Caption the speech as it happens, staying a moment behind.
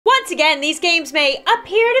Once again, these games may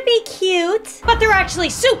appear to be cute, but they're actually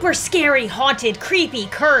super scary, haunted, creepy,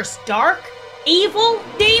 cursed, dark, evil,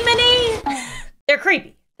 demony. They're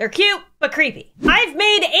creepy. They're cute, but creepy. I've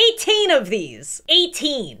made 18 of these.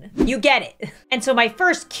 18. You get it. And so my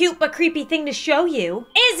first cute but creepy thing to show you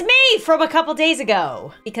is me from a couple days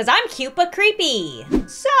ago. Because I'm cute but creepy.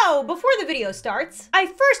 So, before the video starts, I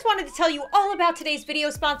first wanted to tell you all about today's video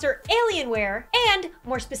sponsor, Alienware, and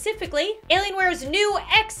more specifically, Alienware's new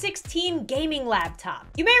X16 gaming laptop.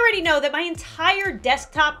 You may already know that my entire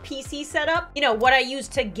desktop PC setup, you know, what I use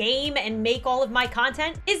to game and make all of my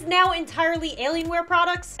content, is now entirely Alienware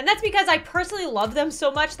products. And that's because I personally love them so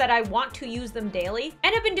much that I want to use them daily,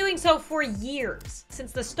 and have been doing so for years,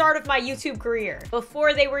 since the start of my YouTube career,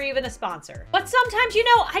 before they were even a sponsor. But sometimes, you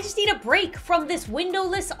know, I just need a break from this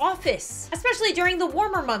windowless office, especially during the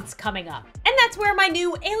warmer months coming up. And that's where my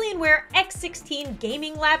new Alienware X16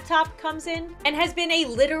 gaming laptop comes in, and has been a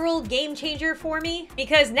literal game changer for me,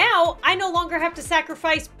 because now I no longer have to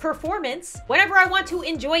sacrifice performance whenever I want to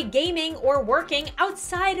enjoy gaming or working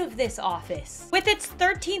outside of this office. With its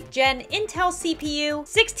 13th gen Intel CPU,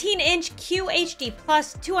 16-inch QHD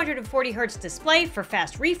plus 240Hz display for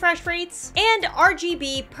fast refresh rates, and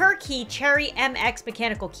RGB per key Cherry MX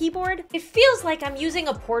mechanical keyboard, it feels like I'm using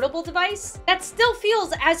a portable device that still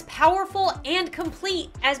feels as powerful and complete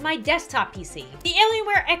as my desktop PC. The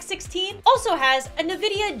Alienware X16 also has a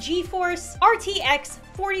NVIDIA GeForce RTX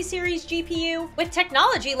 40 series GPU with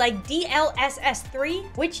technology like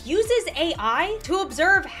DLSS3, which uses AI to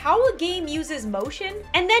observe how a game uses motion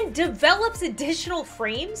and then develops additional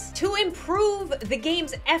frames to improve the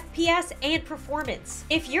game's FPS and performance.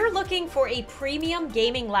 If you're looking for a premium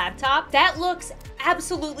gaming laptop that looks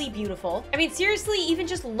absolutely beautiful, I mean, seriously, even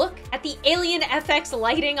just look at the Alien FX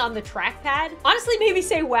lighting on the trackpad, honestly made me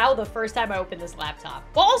say wow the first time I opened this laptop.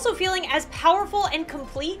 While also feeling as powerful and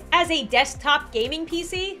complete as a desktop gaming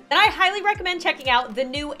PC, then I highly recommend checking out the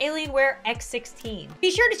new Alienware X16.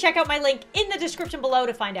 Be sure to check out my link in the description below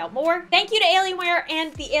to find out more. Thank you to Alienware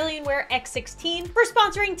and the Alienware X16 for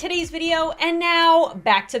sponsoring today's video, and now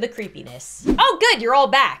back to the creepiness. Oh good, you're all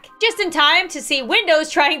back. Just in time to see Windows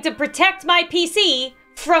trying to protect my PC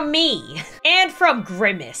from me and from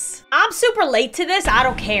Grimace. I'm super late to this, I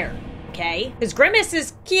don't care, okay? Because Grimace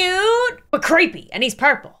is cute, but creepy, and he's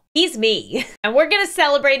purple. He's me, and we're gonna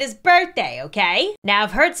celebrate his birthday, okay? Now,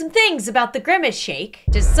 I've heard some things about the Grimace shake,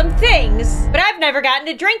 just some things, but I've never gotten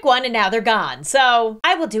to drink one, and now they're gone, so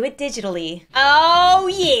I will do it digitally. Oh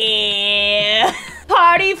yeah,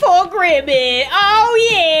 party for Grimace, oh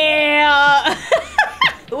yeah.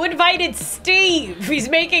 Who invited Steve? He's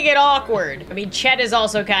making it awkward. I mean, Chet is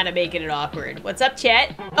also kind of making it awkward. What's up,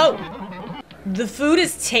 Chet? Oh. The food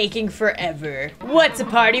is taking forever. What's a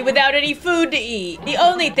party without any food to eat? The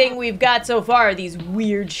only thing we've got so far are these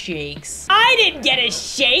weird shakes. I didn't get a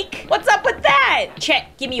shake. What's up with that?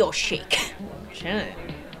 Chet, give me your shake. Chet.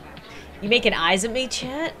 You making eyes at me,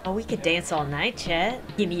 Chet? Oh, we could dance all night, Chet.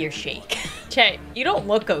 Give me your shake. Chet, you don't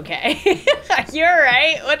look okay. You're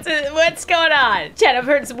right. What's going on? Chet, I've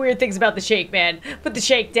heard some weird things about the shake, man. Put the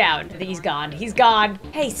shake down. I think he's gone. He's gone.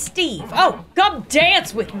 Hey, Steve. Oh, come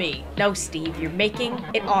dance with me. No, Steve, you're making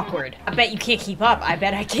it awkward. I bet you can't keep up. I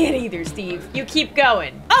bet I can't either, Steve. You keep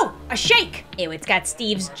going. Oh, a shake. Ew, it's got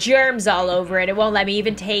Steve's germs all over it. It won't let me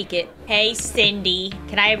even take it. Hey, Cindy,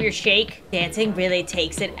 can I have your shake? Dancing really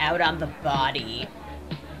takes it out on the body.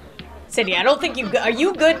 Cindy, I don't think are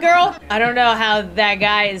you good, girl? I don't know how that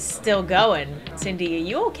guy is still going. Cindy, are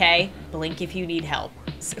you okay? Blink if you need help.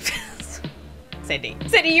 Cindy,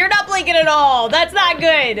 you're not blinking at all. That's not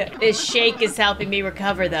good. This shake is helping me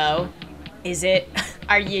recover though. Is it?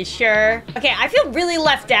 Are you sure? Okay, I feel really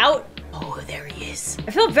left out. Oh, there he is.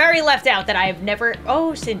 I feel very left out that I have never,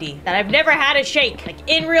 oh, Cindy, that I've never had a shake. Like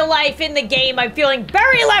in real life, in the game, I'm feeling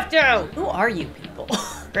very left out. Who are you people?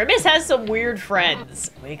 Grimace has some weird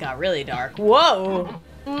friends. It got really dark. Whoa.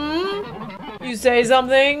 You say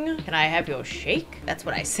something? Can I have your shake? That's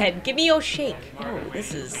what I said. Give me your shake. Oh,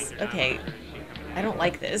 this is, okay. I don't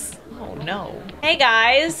like this. Oh no. Hey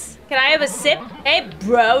guys, can I have a sip? Hey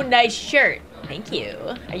bro, nice shirt. Thank you.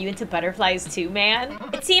 Are you into butterflies too, man?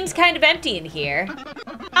 It seems kind of empty in here.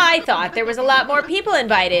 I thought there was a lot more people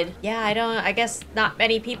invited. Yeah, I guess not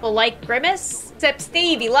many people like Grimace. Except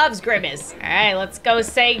Steve, he loves Grimace. All right, let's go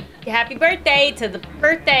say happy birthday to the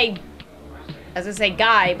birthday, I was gonna say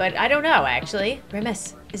guy, but I don't know, actually.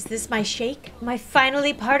 Grimace, is this my shake? Am I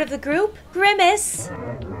finally part of the group? Grimace!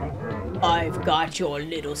 I've got your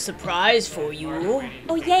little surprise for you.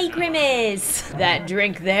 Oh, yay, Grimace. That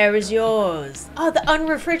drink there is yours. Oh, the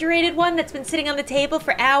unrefrigerated one that's been sitting on the table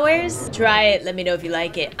for hours? Try it. Let me know if you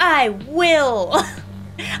like it. I will.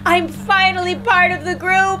 I'm finally part of the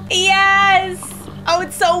group. Yes. Oh,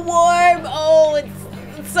 it's so warm. Oh,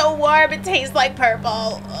 it's so warm. It tastes like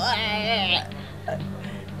purple.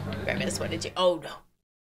 Grimace, what did you? Oh no.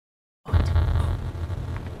 What?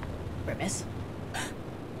 Grimace?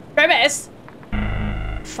 Grimace?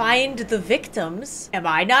 Find the victims? Am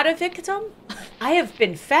I not a victim? I have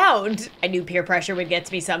been found. I knew peer pressure would get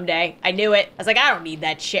to me someday. I knew it. I was like, I don't need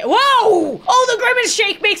that shit. Whoa! Oh, the Grimace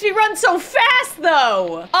shake makes me run so fast,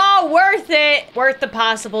 though. Oh, worth it. Worth the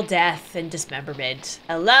possible death and dismemberment.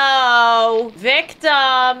 Hello?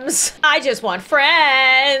 Victims. I just want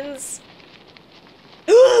friends.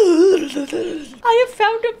 I have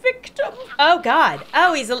found a victim. Oh, God.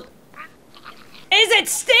 Oh, he's a... Is it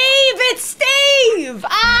Steve? It's Steve!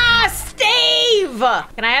 Ah, Steve!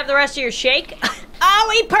 Can I have the rest of your shake?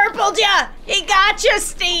 Oh, he purpled ya! He got you,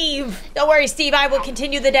 Steve! Don't worry, Steve, I will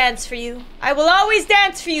continue the dance for you. I will always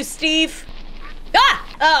dance for you, Steve. Ah!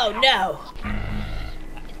 Oh, no.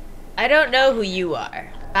 I don't know who you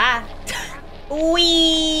are. Bye. Wee!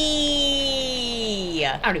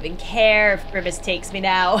 I don't even care if Grimace takes me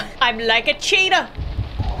now. I'm like a cheetah.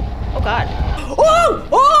 Oh, God. Oh!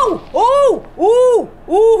 Oh! Oh! Ooh!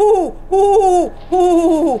 Ooh!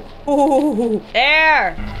 Ooh! Ooh!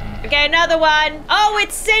 There! Okay, another one. Oh,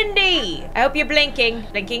 it's Cindy! I hope you're blinking.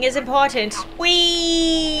 Blinking is important.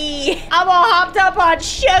 Whee! I'm all hopped up on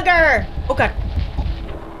sugar! Oh, God.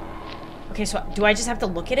 Okay, so do I just have to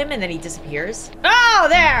look at him and then he disappears? Oh,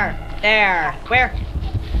 there! There. Where?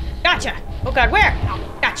 Gotcha! Oh, God, where?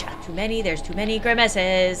 Gotcha. Too many, there's too many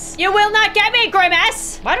Grimaces. You will not get me,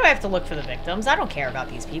 Grimace! Why do I have to look for the victims? I don't care about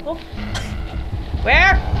these people.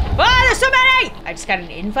 Where? Oh, there's so many! I just got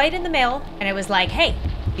an invite in the mail, and it was like, hey,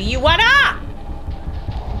 do you want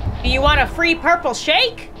a free purple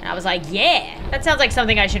shake? And I was like, yeah. That sounds like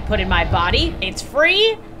something I should put in my body. It's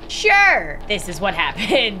free? Sure. This is what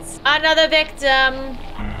happens. Another victim.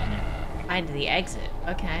 Find the exit.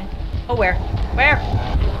 Okay. Oh, where? Where?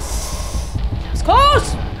 That was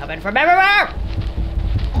close! Coming from everywhere!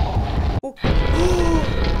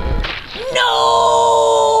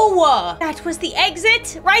 No! That was the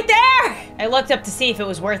exit right there! I looked up to see if it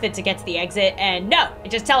was worth it to get to the exit, and no! It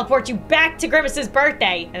just teleports you back to Grimace's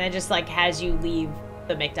birthday, and then just like has you leave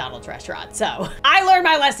the McDonald's restaurant. So I learned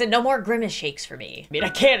my lesson. No more Grimace shakes for me. I mean, I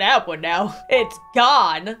can't have one now. It's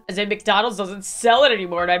gone. As in McDonald's doesn't sell it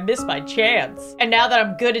anymore and I missed my chance. And now that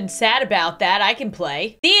I'm good and sad about that, I can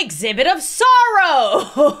play the Exhibit of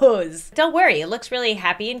Sorrows. Don't worry, it looks really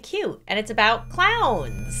happy and cute. And it's about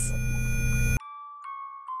clowns.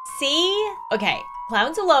 See? Okay,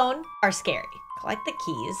 clowns alone are scary. Collect the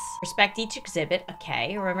keys. Respect each exhibit.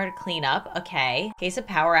 Okay. Remember to clean up. Okay. In case of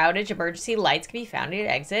power outage, emergency lights can be found at your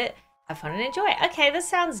exit. Have fun and enjoy. Okay, this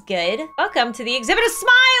sounds good. Welcome to the Exhibit of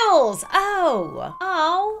Smiles. Oh.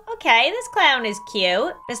 Oh, okay. This clown is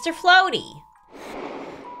cute. Mr. Floaty.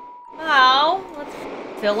 Oh, let's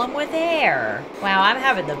fill him with air. Wow, I'm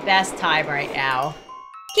having the best time right now.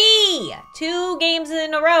 Key! 2 games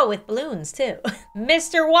in a row with balloons, too.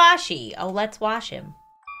 Mr. Washy. Oh, let's wash him.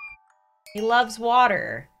 He loves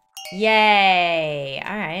water. Yay.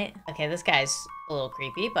 All right. Okay, this guy's a little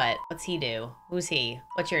creepy, but what's he do? Who's he?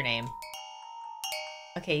 What's your name?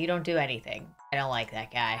 Okay, you don't do anything. I don't like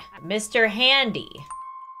that guy. Mr. Handy.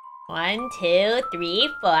 1, 2, 3,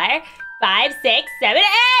 4, 5, 6, 7,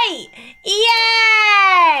 8!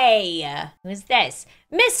 Yay! Who's this?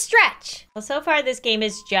 Miss Stretch. Well, so far this game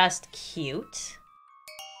is just cute.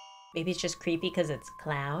 Maybe it's just creepy because it's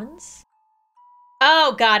clowns.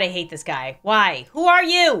 Oh, God, I hate this guy. Why? Who are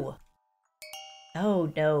you?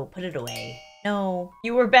 Oh, no. Put it away. No.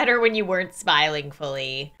 You were better when you weren't smiling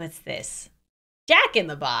fully. What's this? Jack in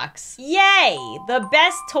the Box. Yay! The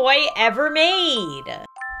best toy ever made.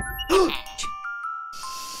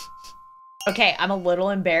 Okay, I'm a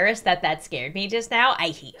little embarrassed that that scared me just now. I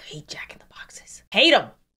hate Jack in the Boxes. Hate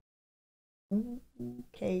them.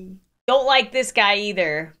 Okay. Don't like this guy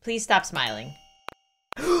either. Please stop smiling.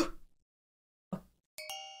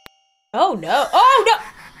 Oh no, oh no!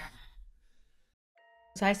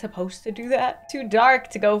 Was I supposed to do that? Too dark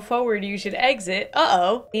to go forward, you should exit.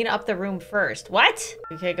 Uh-oh. Clean up the room first. What?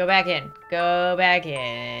 Okay, go back in. Go back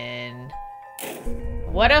in.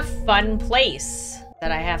 What a fun place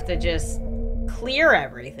that I have to just clear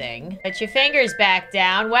everything. Put your fingers back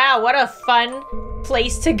down. Wow, what a fun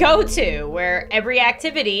place to go to, where every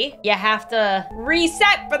activity, you have to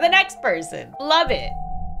reset for the next person. Love it.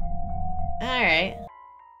 All right.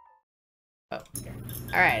 Oh, okay.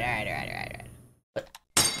 All right.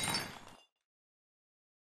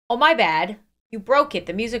 Oh, my bad. You broke it.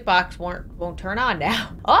 The music box won't turn on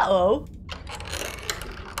now. Uh-oh.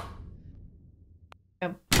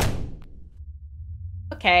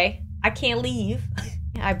 Okay. I can't leave.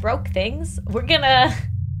 I broke things. We're gonna...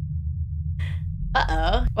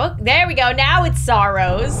 Uh-oh. Well, there we go. Now it's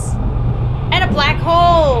sorrows. And a black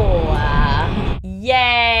hole.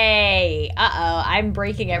 Yay. Uh-oh. I'm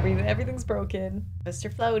breaking everything. Everything's broken.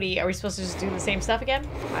 Mr. Floaty. Are we supposed to just do the same stuff again?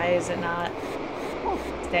 Why is it not?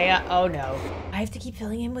 Stay up. Oh, no. I have to keep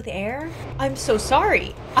filling in with air? I'm so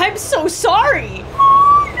sorry. I'm so sorry.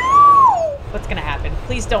 Oh, no. What's gonna happen?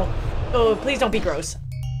 Please don't. Oh, please don't be gross.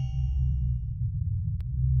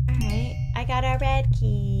 All right. I got a red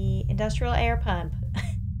key. Industrial air pump.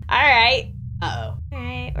 All right. Uh-oh. All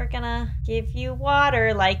right, we're gonna give you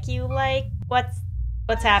water like you like. What's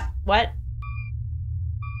what?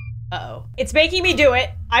 Uh-oh. It's making me do it.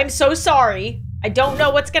 I'm so sorry. I don't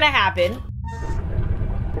know what's gonna happen.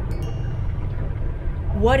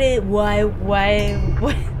 What?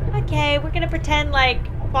 Okay, we're gonna pretend like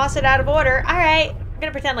faucet out of order. All right, we're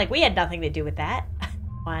gonna pretend like we had nothing to do with that.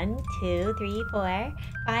 1, 2, 3, 4,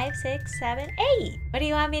 5, 6, 7, 8. What do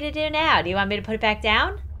you want me to do now? Do you want me to put it back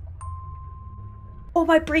down? Oh,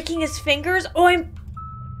 am I breaking his fingers? Oh,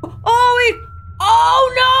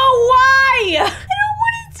 oh no, why? I don't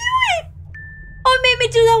want to do it. Oh, it made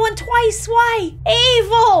me do that one twice. Why?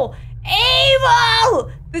 Evil.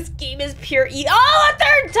 Evil. This game is pure evil. Oh, a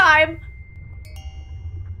third time.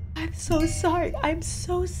 I'm so sorry. I'm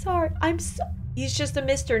so sorry. He's just a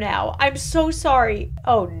mister now. I'm so sorry.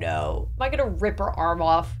 Oh no. Am I gonna rip her arm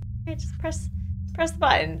off? Okay, just press the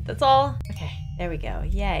button. That's all. Okay, there we go.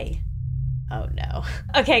 Yay. Oh no.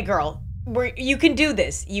 Okay, girl. You can do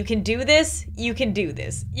this. You can do this. You can do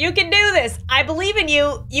this. You can do this. I believe in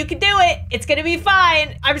you. You can do it. It's gonna be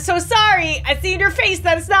fine. I'm so sorry. I see in your face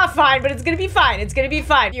that it's not fine, but it's gonna be fine. It's gonna be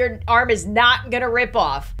fine. Your arm is not gonna rip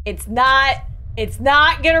off. It's not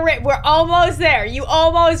gonna rip. We're almost there. You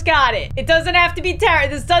almost got it. It doesn't have to be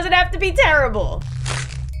this doesn't have to be terrible.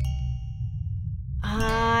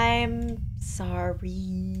 I'm sorry.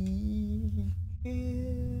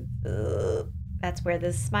 That's where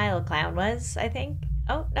the smile clown was, I think.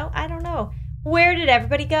 Oh, no, I don't know. Where did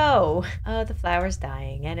everybody go? Oh, the flower's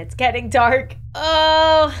dying and it's getting dark.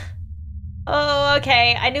 Oh,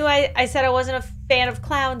 okay. I knew I said I wasn't a fan of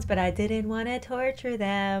clowns, but I didn't want to torture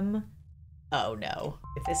them. Oh no.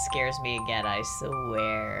 If this scares me again, I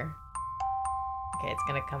swear. Okay, it's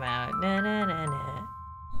gonna come out. Na na na na.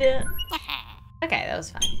 Okay, that was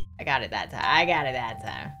fine. I got it that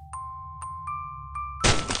time.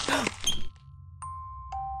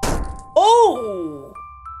 Oh!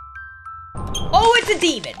 Oh, it's a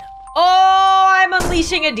demon. Oh, I'm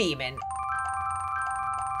unleashing a demon.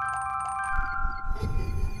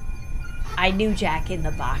 I knew Jack in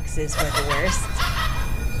the Boxes were the worst.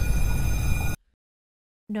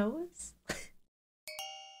 Nose?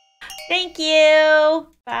 Thank you.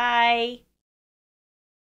 Bye.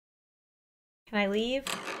 Can I leave?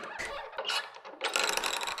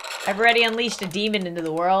 I've already unleashed a demon into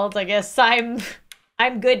the world. I guess I'm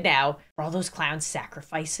good now. Are all those clowns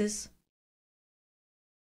sacrifices?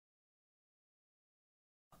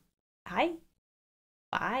 Hi.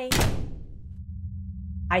 Bye.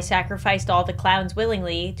 I sacrificed all the clowns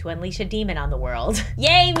willingly to unleash a demon on the world.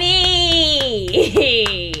 Yay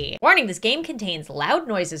me! Warning, this game contains loud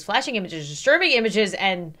noises, flashing images, disturbing images,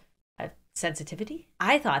 and sensitivity?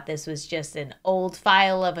 I thought this was just an old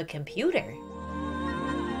file of a computer.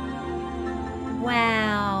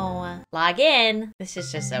 Wow. Log in. This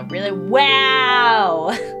is just a really, wow.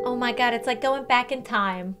 Oh my God, it's like going back in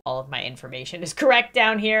time. All of my information is correct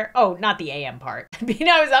down here. Oh, not the AM part.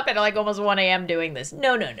 I was up at like almost 1 AM doing this.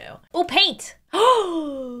 No. Oh, paint.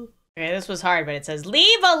 Okay, this was hard, but it says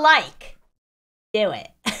leave a like. Do it.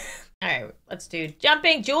 All right, let's do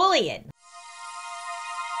Jumping Julian.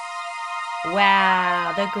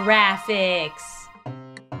 Wow, the graphics.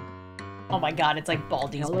 Oh my God, it's like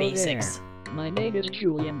Baldi's Hello Basics. There. My name is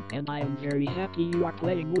Julian, and I am very happy you are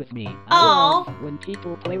playing with me. I love when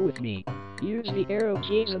people play with me. Use the arrow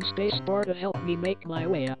keys and spacebar to help me make my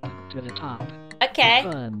way up to the top. Okay.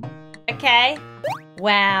 Fun. Okay.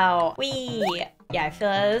 Wow. Wee. Yeah, I feel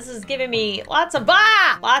this is giving me lots of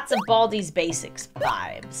Baldi's Basics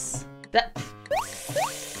vibes.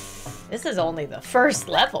 This is only the first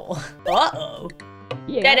level. Uh-oh.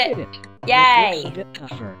 Yeah, Did I it. did it. Yay. It looks a bit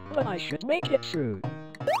tougher, but I should make it through.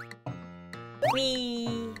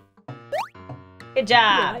 Wee. Yeah, Good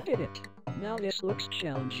job. I did it. Now this looks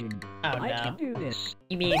challenging. Oh, I no. can do this.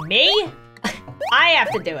 You mean me? I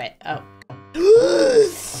have to do it. Oh.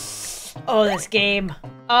 Oh, this game.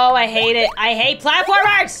 Oh, I hate it. I hate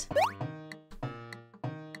platformers!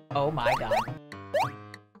 Oh my God.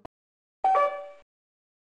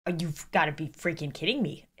 Oh, you've got to be freaking kidding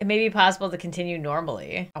me. It may be possible to continue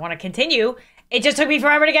normally. I want to continue. It just took me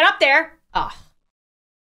forever to get up there. Oh,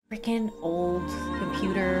 freaking old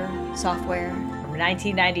computer software from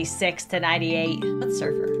 1996 to 98. What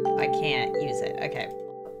server? I can't use it. Okay.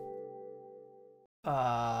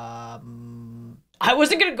 I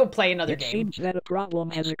wasn't gonna go play another game. It seems that a problem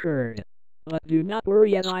has occurred. But do not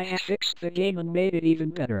worry, as I have fixed the game and made it even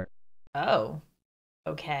better. Oh.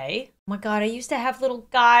 Okay. Oh my god, I used to have little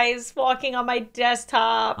guys walking on my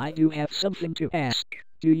desktop. I do have something to ask.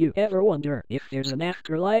 Do you ever wonder if there's an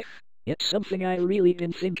afterlife? It's something I've really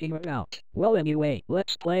been thinking about. Well, anyway,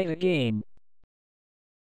 let's play the game.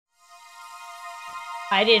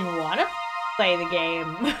 I didn't want to play the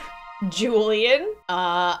game. Julian?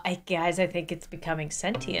 Guys, I think it's becoming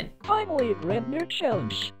sentient. Finally, render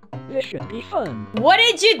challenge. This should be fun. What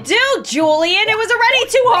did you do, Julian? It was already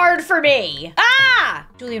too hard for me. Ah!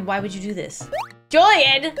 Julian, why would you do this?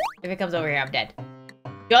 Julian! If it comes over here, I'm dead.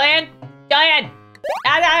 Julian! Julian!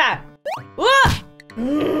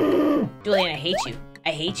 Julian, I hate you. I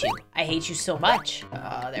hate you. I hate you so much.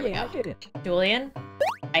 There we go. I did it. Julian,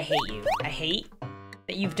 I hate you. I hate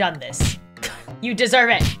that you've done this. You deserve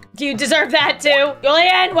it. You deserve that too.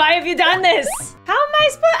 Julian, why have you done this? How am I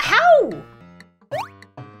supposed? How?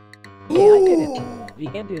 Yeah, I did it.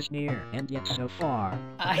 The end is near, and yet so far.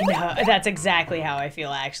 I know. That's exactly how I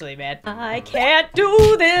feel, actually, man. I can't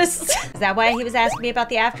do this. Is that why he was asking me about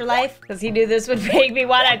the afterlife? Because he knew this would make me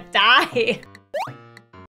want to die.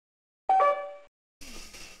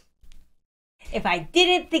 If I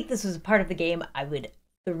didn't think this was a part of the game, I would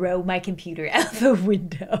throw my computer out the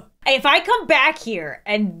window. If I come back here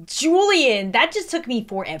and Julian, that just took me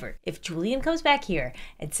forever. If Julian comes back here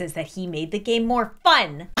and says that he made the game more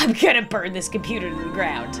fun, I'm gonna burn this computer to the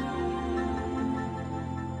ground.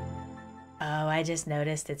 Oh, I just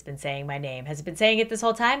noticed it's been saying my name. Has it been saying it this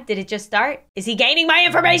whole time? Did it just start? Is he gaining my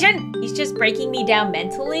information? He's just breaking me down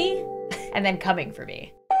mentally and then coming for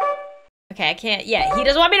me. Okay, I can't, yeah, he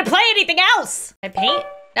doesn't want me to play anything else. I paint?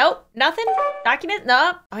 Nope, nothing? Document?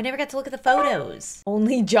 No. Oh, I never got to look at the photos.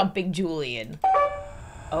 Only jumping Julian.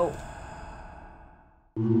 Oh.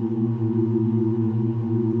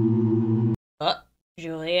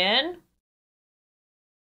 Julian?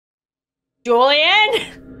 Julian?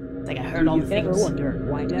 It's like I heard all the things. Do you ever wonder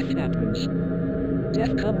why death happens?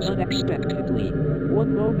 Death comes unexpectedly.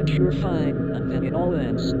 One moment you're fine, and then it all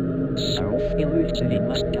ends. Self-illusion, you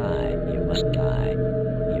must die, you must die,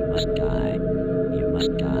 you must die. You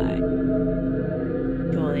must die.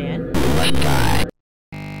 Julian. You must die.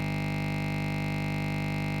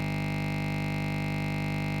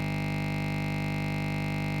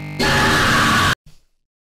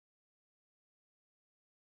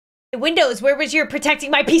 Windows, where was your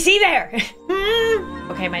protecting my PC there?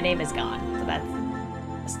 Okay, my name is gone, so that's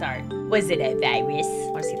a start. Was it a virus? I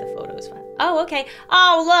want to see the photos. Oh, okay.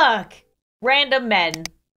 Oh, look. Random men.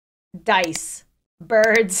 Dice.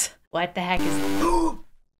 Birds. What the heck is that?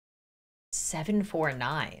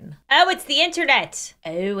 749. Oh, it's the internet.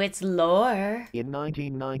 Oh, it's lore. In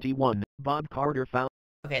 1991, Bob Carter found...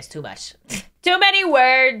 Okay, it's too much. Too many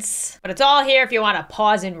words. But it's all here if you want to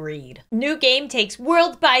pause and read. New game takes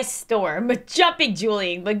world by storm. Jumping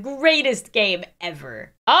Julian, the greatest game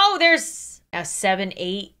ever. Oh, there's now 7,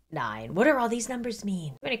 8, 9. What do all these numbers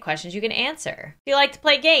mean? Too many questions you can answer. Do you like to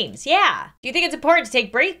play games? Yeah. Do you think it's important to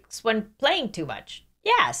take breaks when playing too much?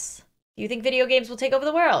 Yes. Do you think video games will take over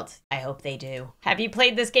the world? I hope they do. Have you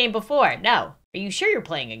played this game before? No. Are you sure you're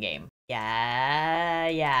playing a game? Yeah,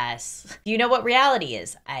 yes. Do you know what reality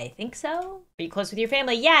is? I think so. Are you close with your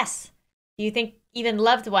family? Yes. Do you think even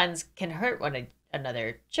loved ones can hurt one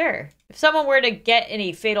another? Sure. If someone were to get in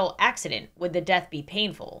a fatal accident, would the death be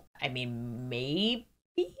painful? I mean, maybe.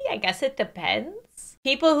 I guess it depends.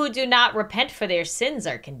 People who do not repent for their sins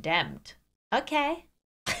are condemned. Okay.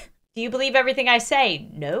 Do you believe everything I say?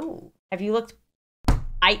 No. Have you looked?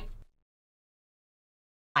 I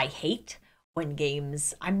hate when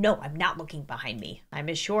games... I'm not looking behind me. Time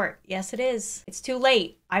is short. Yes, it is. It's too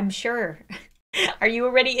late. I'm sure. Are you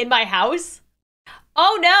already in my house?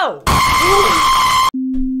 Oh, no.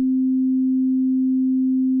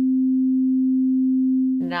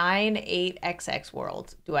 98XX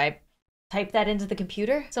world. Do I type that into the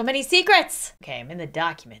computer? So many secrets. Okay, I'm in the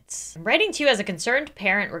documents. I'm writing to you as a concerned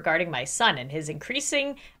parent regarding my son and his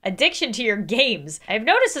increasing addiction to your games. I have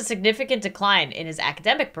noticed a significant decline in his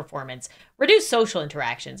academic performance, reduced social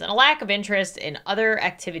interactions, and a lack of interest in other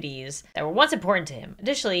activities that were once important to him.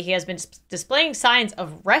 Additionally, he has been displaying signs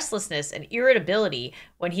of restlessness and irritability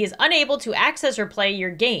when he is unable to access or play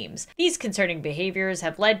your games. These concerning behaviors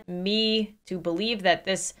have led me to believe that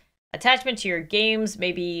this Attachment to your games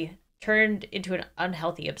may be turned into an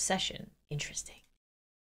unhealthy obsession. Interesting.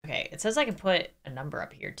 Okay, it says I can put a number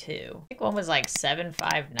up here too. I think one was like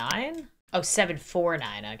 759? Oh,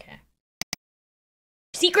 749, okay.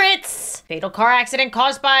 Secrets! Fatal car accident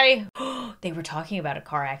caused by... They were talking about a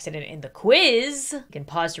car accident in the quiz. You can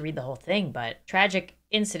pause to read the whole thing, but tragic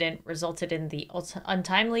incident resulted in the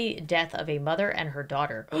untimely death of a mother and her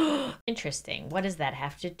daughter. Interesting. What does that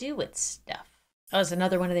have to do with stuff? Oh, it's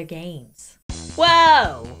another one of their games.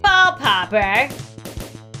 Whoa! Ball popper!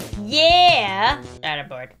 Yeah!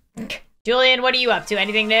 Attaboard. Julian, what are you up to?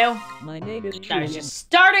 Anything new? My name is I was Julian. just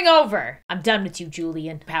starting over. I'm done with you,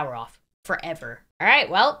 Julian. Power off. Forever. All right,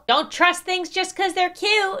 well, don't trust things just because they're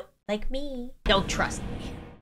cute. Like me. Don't trust